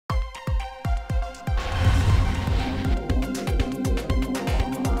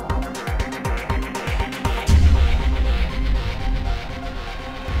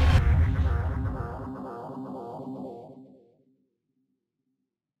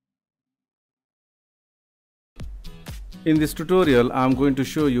In this tutorial, I'm going to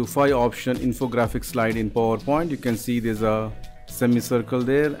show you 5 option infographic slide in PowerPoint. You can see there's a semicircle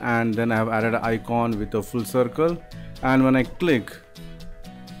there, and then I have added an icon with a full circle, and when I click,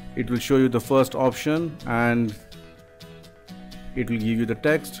 it will show you the first option and it will give you the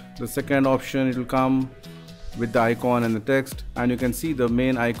text. The second option, it will come with the icon and the text, and you can see the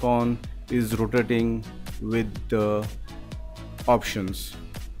main icon is rotating with the options.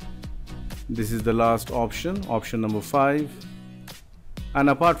 This is the last option, option number 5. And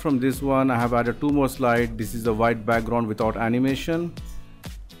apart from this one, I have added 2 more slides. This is the white background without animation,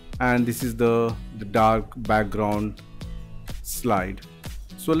 and this is the dark background slide.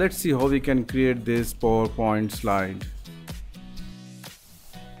 So let's see how we can create this PowerPoint slide.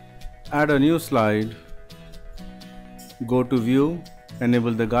 Add a new slide, go to view,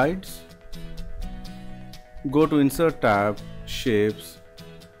 enable the guides, go to insert tab, shapes,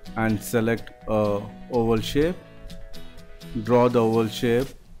 and select a oval shape. Draw the oval shape,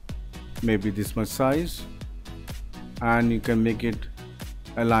 maybe this much size, and you can make it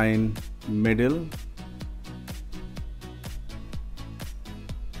align middle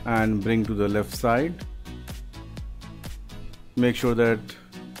and bring to the left side. Make sure that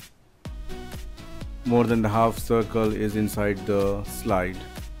more than the half circle is inside the slide.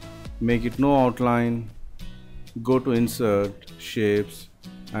 Make it no outline, go to insert, shapes,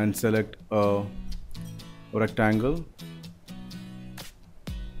 and select a rectangle.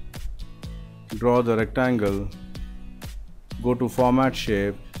 Draw the rectangle, go to format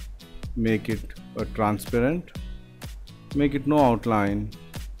shape, make it a transparent, make it no outline,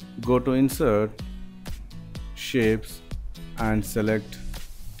 go to insert, shapes, and select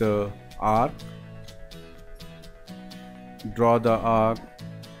the arc. Draw the arc,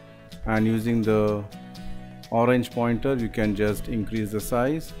 and using the orange pointer you can just increase the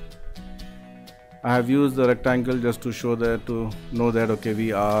size. I have used the rectangle just to show that, to know that okay,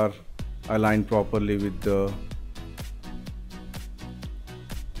 we are aligned properly with the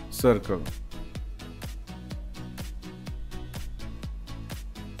circle.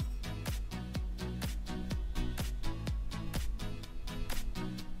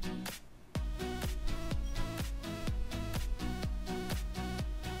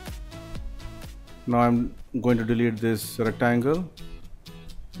 Now I'm going to delete this rectangle.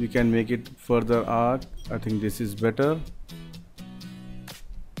 You can make it further arc. I think this is better.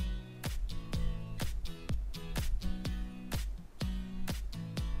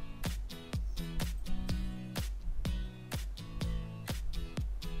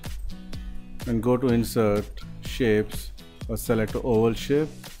 And go to insert, shapes, or select oval shape.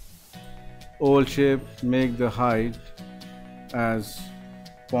 Oval shape, make the height as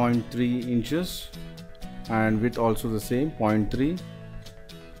 0.3 inches and width also the same, 0.3.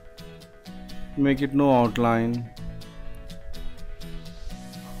 Make it no outline,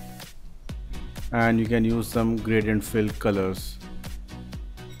 and you can use some gradient fill colors.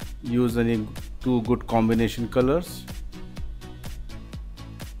 Use any 2 good combination colors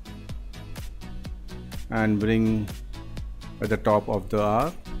and bring at the top of the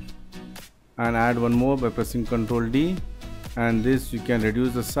arc, and add one more by pressing Ctrl D, and this you can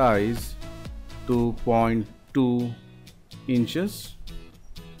reduce the size to 0.2 inches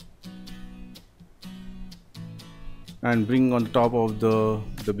and bring on the top of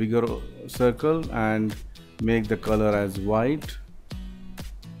the bigger circle and make the color as white.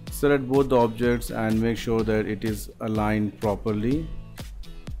 Select both the objects and make sure that it is aligned properly.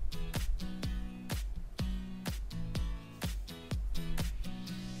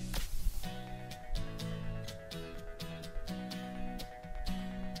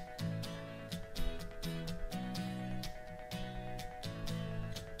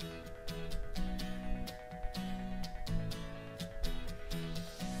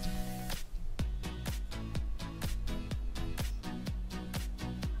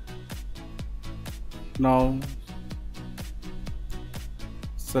 Now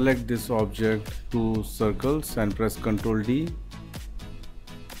select this object, 2 circles, and press Ctrl D.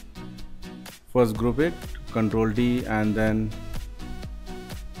 First group it, Ctrl D, and then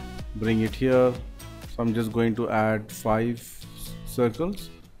bring it here. So I'm just going to add 5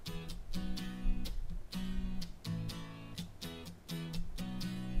 circles.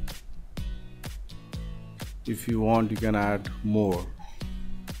 If you want, you can add more.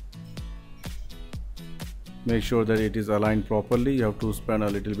 Make sure that it is aligned properly. You have to spend a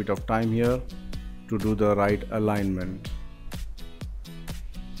little bit of time here to do the right alignment.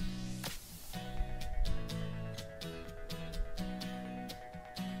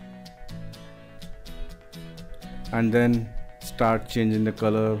 and then start changing the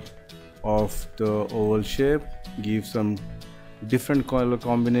color of the oval shape, give some different color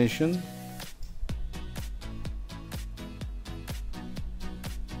combination.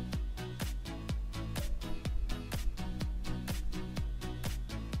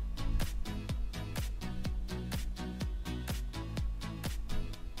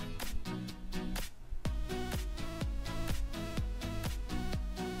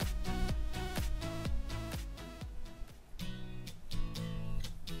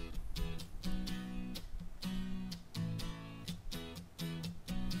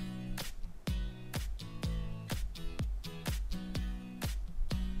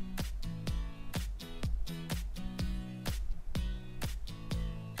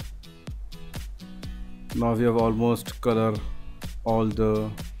 Now we have almost colored all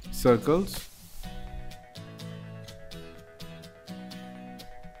the circles.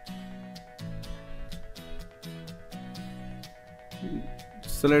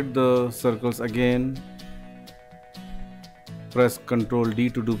 Select the circles again, press Ctrl D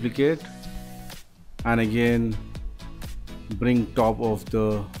to duplicate, and again bring top of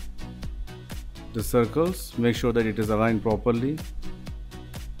the circles, make sure that it is aligned properly.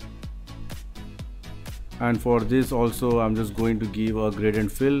 And for this also I'm just going to give a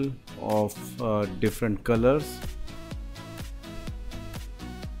gradient fill of different colors.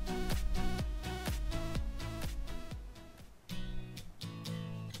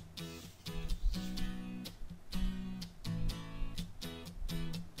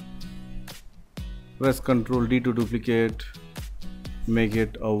 Press Ctrl D to duplicate, make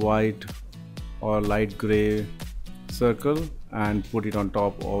it a white or light gray circle and put it on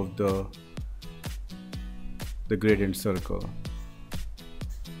top of the gradient circle.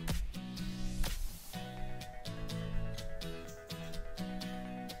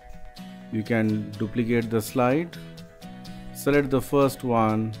 You can duplicate the slide, select the first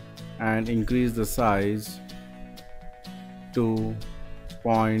one and increase the size to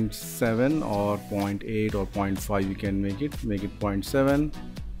 0.7 or 0.8 or 0.5. You can make it 0.7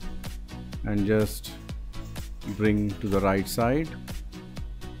 and just bring to the right side.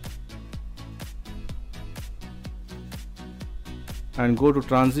 And go to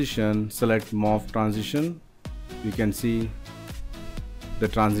transition, select morph transition. You can see the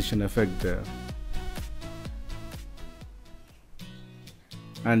transition effect there.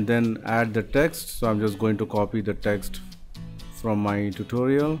 And then add the text. So I'm just going to copy the text from my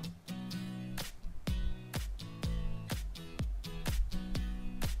tutorial.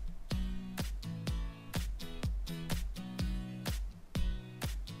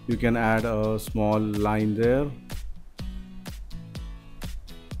 You can add a small line there.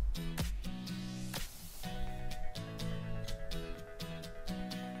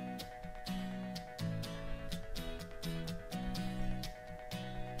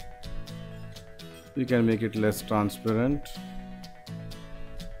 You can make it less transparent.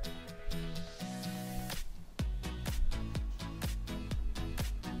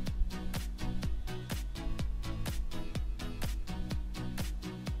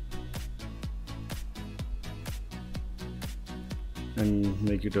 And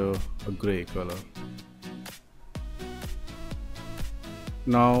make it a gray color.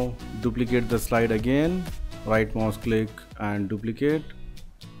 Now duplicate the slide again, right mouse click and duplicate.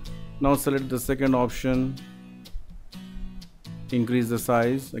 Now select the second option, increase the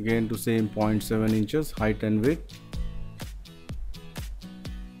size again to same 0.7 inches height and width.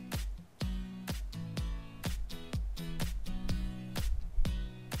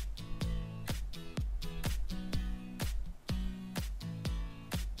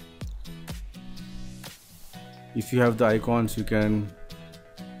 If you have the icons, you can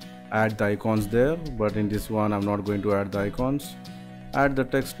add the icons there, but in this one I'm not going to add the icons. Add the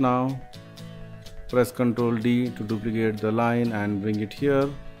text now, press Ctrl D to duplicate the line and bring it here.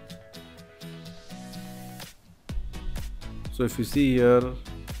 So if you see here,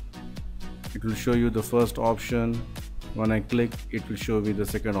 it will show you the first option. When I click, it will show me the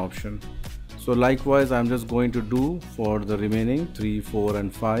second option. So likewise I'm just going to do for the remaining 3, 4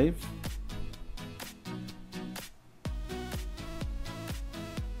 and 5.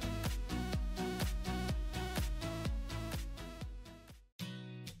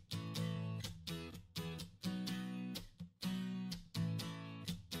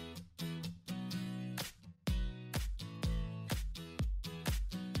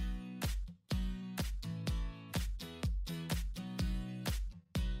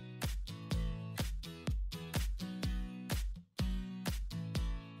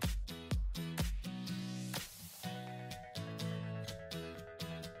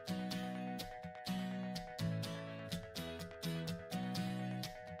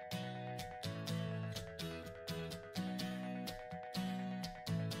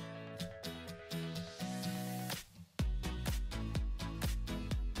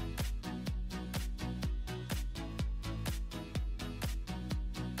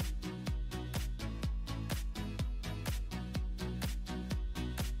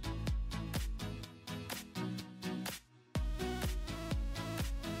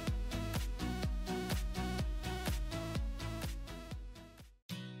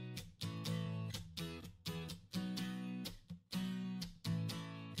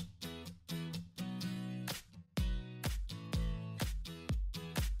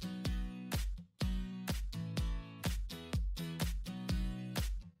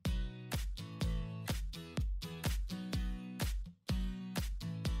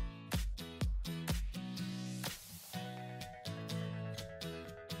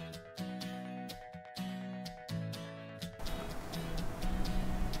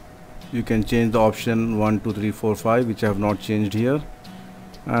 you can change the option 1 2 3 4 5, which I have not changed here,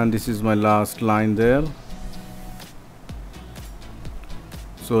 and this is my last line there.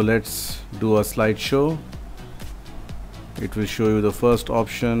 So let's do a slideshow. It will show you the first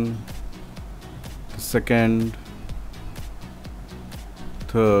option, the second,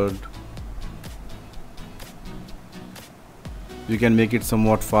 third. You can make it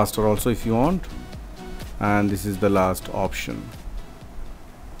somewhat faster also if you want, and this is the last option.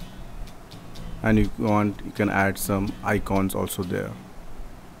 And if you want, you can add some icons also there.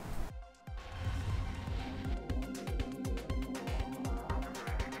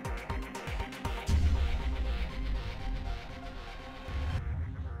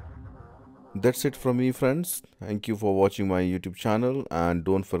 That's it from me, friends. Thank you for watching my YouTube channel, and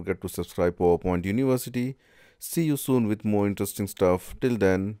don't forget to subscribe PowerPoint University. See you soon with more interesting stuff. Till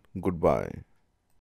then, goodbye.